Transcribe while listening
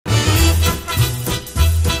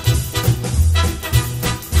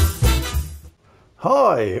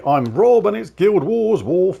Hi, I'm Rob and it's Guild Wars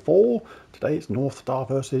War 4. Today it's Northstar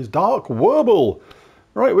versus Dark Werble.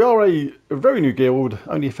 Right, we are a very new guild,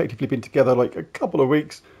 only effectively been together like a couple of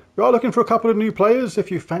weeks. We are looking for a couple of new players.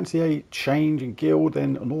 If you fancy a change in guild,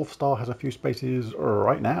 then Northstar has a few spaces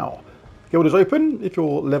right now. Guild is open. If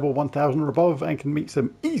you're level 1000 or above and can meet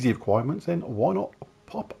some easy requirements, then why not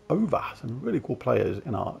pop over? Some really cool players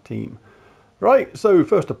in our team. Right, so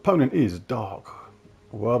first opponent is Dark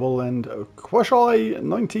Werble and Quashai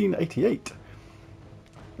 1988.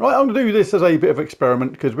 Right, I'm going to do this as a bit of an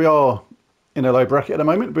experiment because we are in a low bracket at the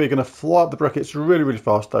moment. We're going to fly up the brackets really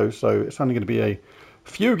fast though, so it's only going to be a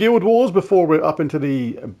few guild wars before we're up into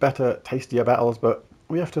the better, tastier battles, but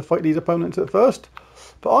we have to fight these opponents at first.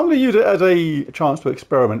 But I'm going to use it as a chance to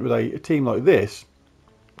experiment with a team like this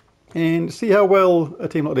and see how well a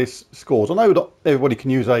team like this scores. I know not everybody can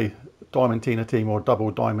use a Diamantina team or a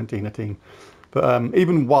double Diamantina team, but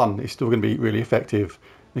even one is still going to be really effective.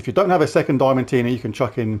 If you don't have a second Diamantina, you can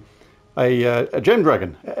chuck in a Gem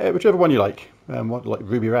Dragon, whichever one you like. Like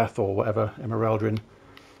Ruby Wrath or whatever, Emeraldrin,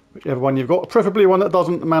 whichever one you've got. Preferably one that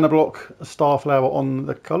doesn't mana block Starflower on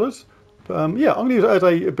the colours. But yeah, I'm going to use it as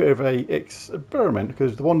a bit of a experiment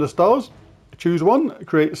because the Wonder Stars, choose one,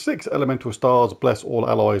 create 6 Elemental Stars, bless all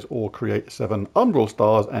allies, or create 7 Umbral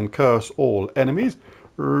Stars and curse all enemies.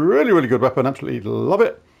 Really good weapon, absolutely love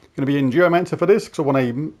it. Going to be in Geomancer for this because I want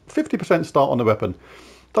a 50% start on the weapon.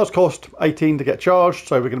 Does cost 18 to get charged,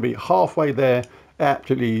 so we're going to be halfway there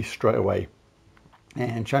absolutely straight away.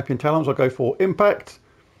 And Champion Talents, I'll go for Impact.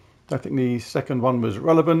 Don't think the second one was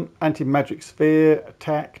relevant. Anti-Magic Sphere,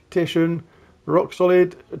 Tactician, Rock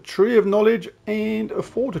Solid, Tree of Knowledge, and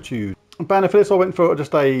Fortitude. Banner for this, I went for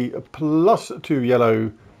just a +2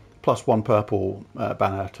 yellow, +1 purple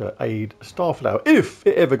banner to aid Starflower, if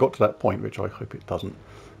it ever got to that point, which I hope it doesn't.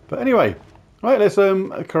 But anyway, right, let's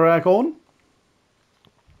crack on.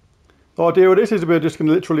 The idea of this is we're just going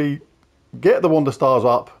to literally get the Wonder Stars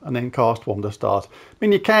up and then cast Wonder Stars. I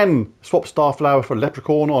mean, you can swap Starflower for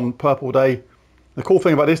Leprechaun on Purple Day. The cool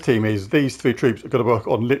thing about this team is these 3 troops are going to work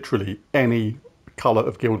on literally any colour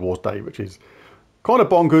of Guild Wars Day, which is kind of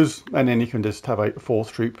bonkers. And then you can just have a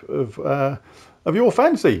 4th troop of your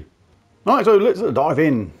fancy. Right, so let's dive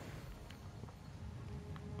in.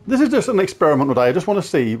 This is just an experimental day. I just want to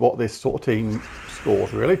see what this sort of team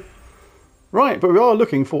scores, really. Right, but we are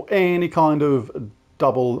looking for any kind of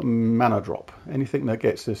double mana drop. Anything that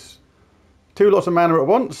gets us 2 lots of mana at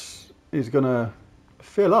once is going to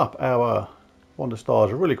fill up our Wonder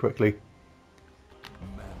Stars really quickly.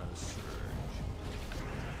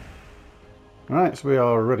 Right, so we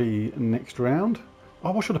are ready next round.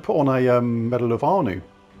 Oh, I should have put on a Medal of Anu.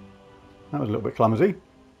 That was a little bit clumsy.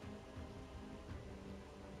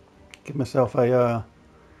 Give myself a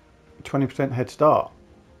 20% head start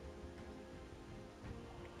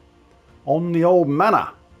on the old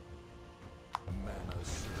mana.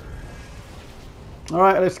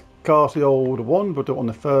 Alright, let's cast the old one, but do it on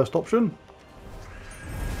the first option.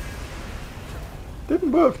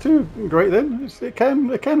 Didn't work too great then. It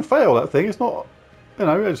can fail, that thing. It's not, you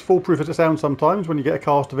know, as foolproof as it sounds sometimes when you get a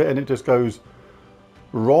cast of it and it just goes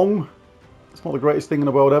wrong. It's not the greatest thing in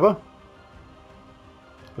the world ever.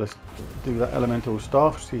 Let's do that elemental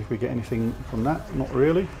stuff, see if we get anything from that. Not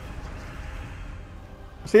really.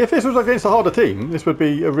 See, if this was against a harder team, this would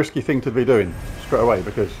be a risky thing to be doing straight away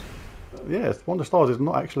because, yeah, Wonder Stars is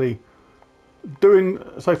not actually doing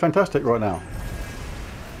so fantastic right now.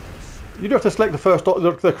 You do have to select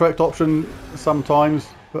the correct option sometimes,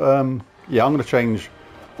 but yeah, I'm going to change.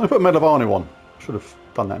 I'm going to put Medal of Anu on. Should have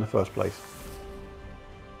done that in the first place.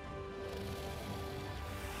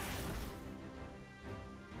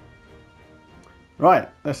 Right,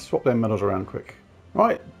 let's swap them medals around quick.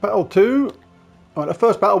 Right, battle 2. Right, the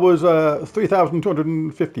first battle was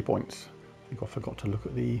 3,250 points. I think I forgot to look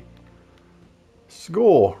at the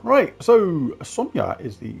score. Right, so Sonya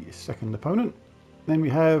is the second opponent. Then we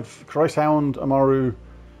have Chrysahound, Amaru,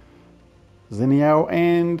 Zinniao,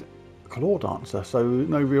 and Claw Dancer. So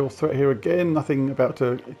no real threat here again. Nothing about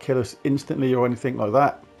to kill us instantly or anything like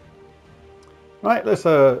that. Right, let's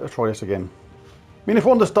try this again. I mean, if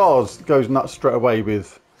Wonder Stars goes nuts straight away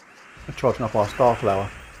with charging up our Starflower, I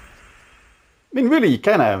mean, really, you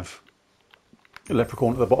can have a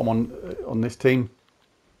Leprechaun at the bottom on this team.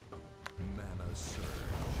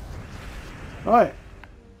 Right,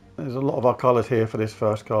 there's a lot of our colours here for this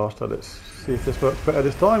first cast, so let's see if this works better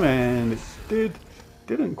this time, and it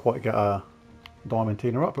didn't quite get our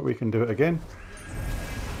Diamantina up, but we can do it again.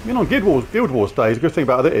 I mean, on Guild Wars days, the good thing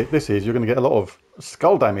about this is you're going to get a lot of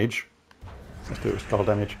skull damage. Let's do it with skull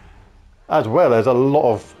damage. As well as a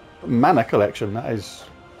lot of mana collection. That is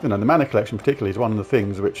you know, the mana collection particularly is one of the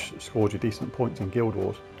things which scores you decent points in Guild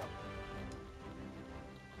Wars.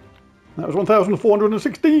 That was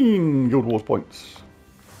 1,416 Guild Wars points.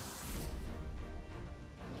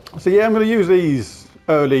 So yeah, I'm going to use these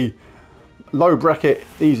early, low bracket,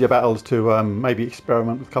 easier battles to maybe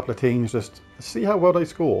experiment with a couple of teams, just see how well they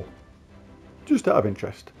score. Just out of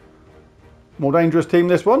interest. More dangerous team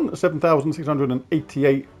this one,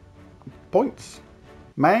 7,688 points.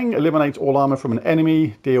 Mang eliminates all armor from an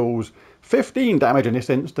enemy, deals 15 damage in this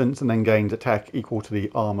instance, and then gains attack equal to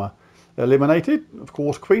the armor eliminated. Of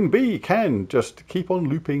course, Queen Bee can just keep on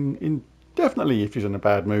looping indefinitely if she's in a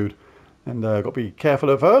bad mood. And got to be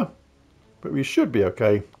careful of her, but we should be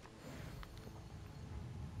okay.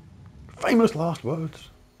 Famous last words.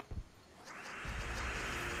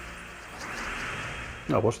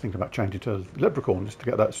 I was thinking about changing to Leprechaun just to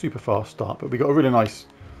get that super fast start, but we got a really nice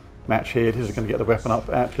match here. This is going to get the weapon up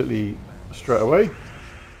absolutely straight away.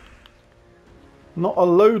 Not a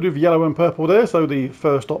load of yellow and purple there, so the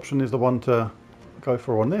first option is the one to go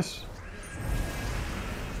for on this.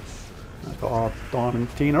 That's got our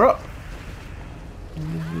Diamond Tina up.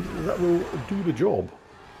 That will do the job.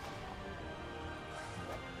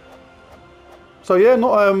 So yeah,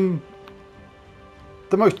 not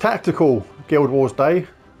the most tactical Guild Wars day,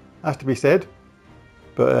 has to be said,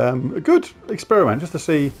 but a good experiment just to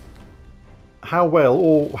see how well,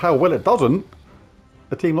 or how well it doesn't,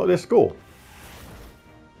 a team like this score.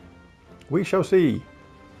 We shall see.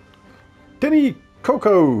 Denny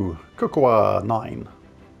Coco, Cocoa 9.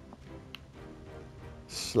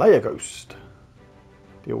 Slayer Ghost.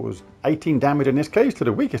 Deals 18 damage in this case to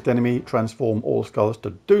the weakest enemy, transform all skulls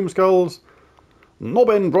to Doom Skulls.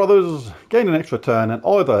 Nobben Brothers, gain an extra turn and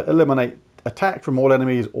either eliminate attack from all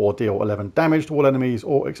enemies or deal 11 damage to all enemies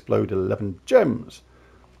or explode 11 gems.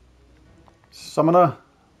 Summoner,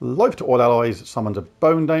 life to all allies, summons a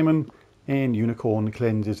Bone Daemon, and Unicorn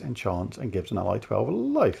cleanses, enchants and gives an ally 12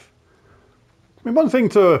 life. I mean, one thing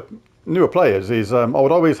to newer players is I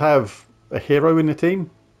would always have a hero in the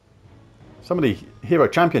team. Some of the hero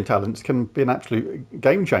champion talents can be an absolute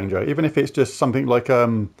game changer, even if it's just something like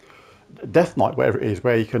Death Knight, whatever it is,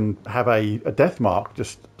 where you can have a death mark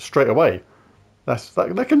just straight away.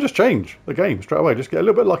 That can just change the game straight away. Just get a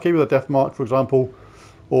little bit lucky with a death mark, for example,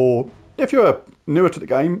 or if you're newer to the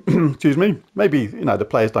game, excuse me, maybe you know the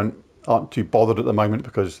players aren't too bothered at the moment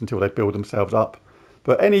because until they build themselves up.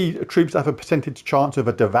 But any troops that have a percentage chance of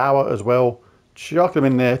a devour as well, chuck them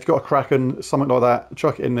in there. If you've got a Kraken, something like that,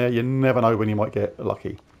 chuck it in there. You never know when you might get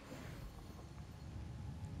lucky.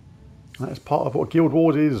 That is part of what Guild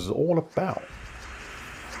Wars is all about.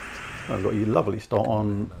 I've got a lovely start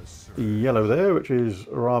on yellow there, which is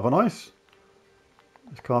rather nice.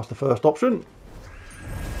 Let's cast the first option.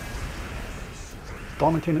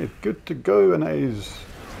 Diamond Tina is good to go, and that is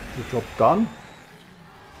the job done.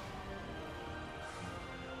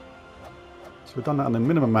 So we've done that in the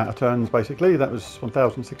minimum amount of turns, basically. That was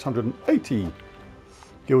 1,680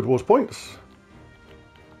 Guild Wars points.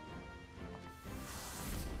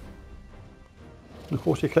 And of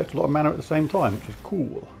course you collect a lot of mana at the same time, which is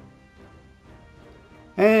cool.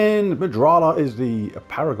 And Madrala is the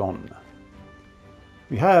Paragon.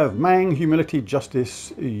 We have Mang, Humility,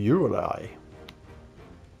 Justice, Urulai.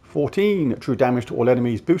 14 true damage to all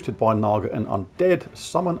enemies boosted by Naga and Undead.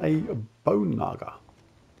 Summon a Bone Naga.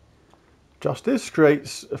 Justice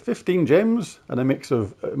creates 15 gems and a mix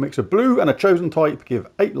of blue and a chosen type, give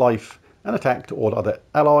 8 life and attack to all other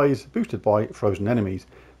allies, boosted by frozen enemies.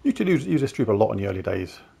 You could use this troop a lot in the early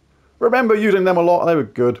days. Remember using them a lot, they were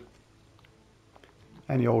good.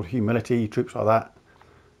 Any old humility, troops like that.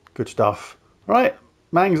 Good stuff. Right,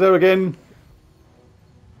 Mang's there again.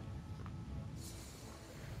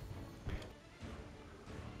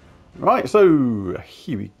 Right, so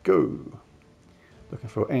here we go. Looking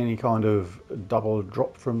for any kind of double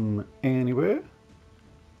drop from anywhere.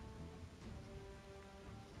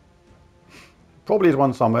 Probably is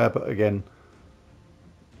one somewhere, but again,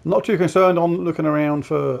 not too concerned on looking around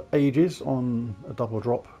for ages on a double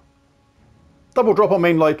drop. Double drop, I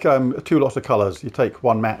mean like 2 lots of colours. You take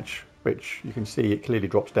one match, which you can see it clearly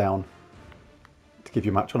drops down to give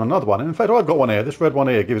you a match on another one. And in fact, I've got one here. This red one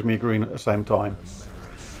here gives me a green at the same time.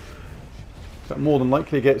 That more than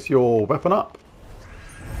likely gets your weapon up.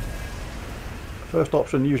 First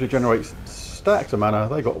option usually generates stacks of mana.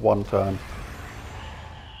 They got 1 turn.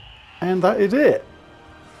 And that is it.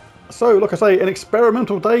 So, like I say, an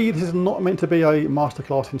experimental day. This is not meant to be a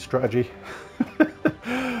masterclass in strategy.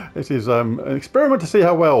 This is an experiment to see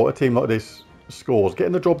how well a team like this scores.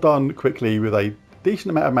 Getting the job done quickly with a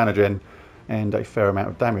decent amount of mana gen and a fair amount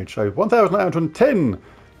of damage. So 1,810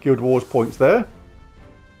 Guild Wars points there.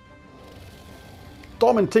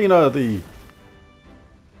 Diamantina, the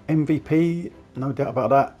MVP, no doubt about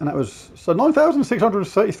that. And that was, so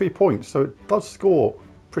 9,633 points, so it does score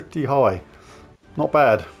pretty high. Not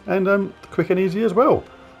bad. And quick and easy as well.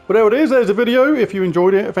 But there it is, there's the video. If you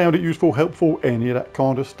enjoyed it, found it useful, helpful, any of that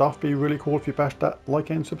kind of stuff, be really cool if you bash that like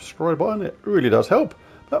and subscribe button. It really does help.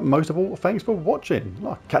 But most of all, thanks for watching.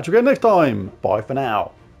 I'll catch you again next time. Bye for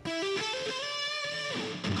now.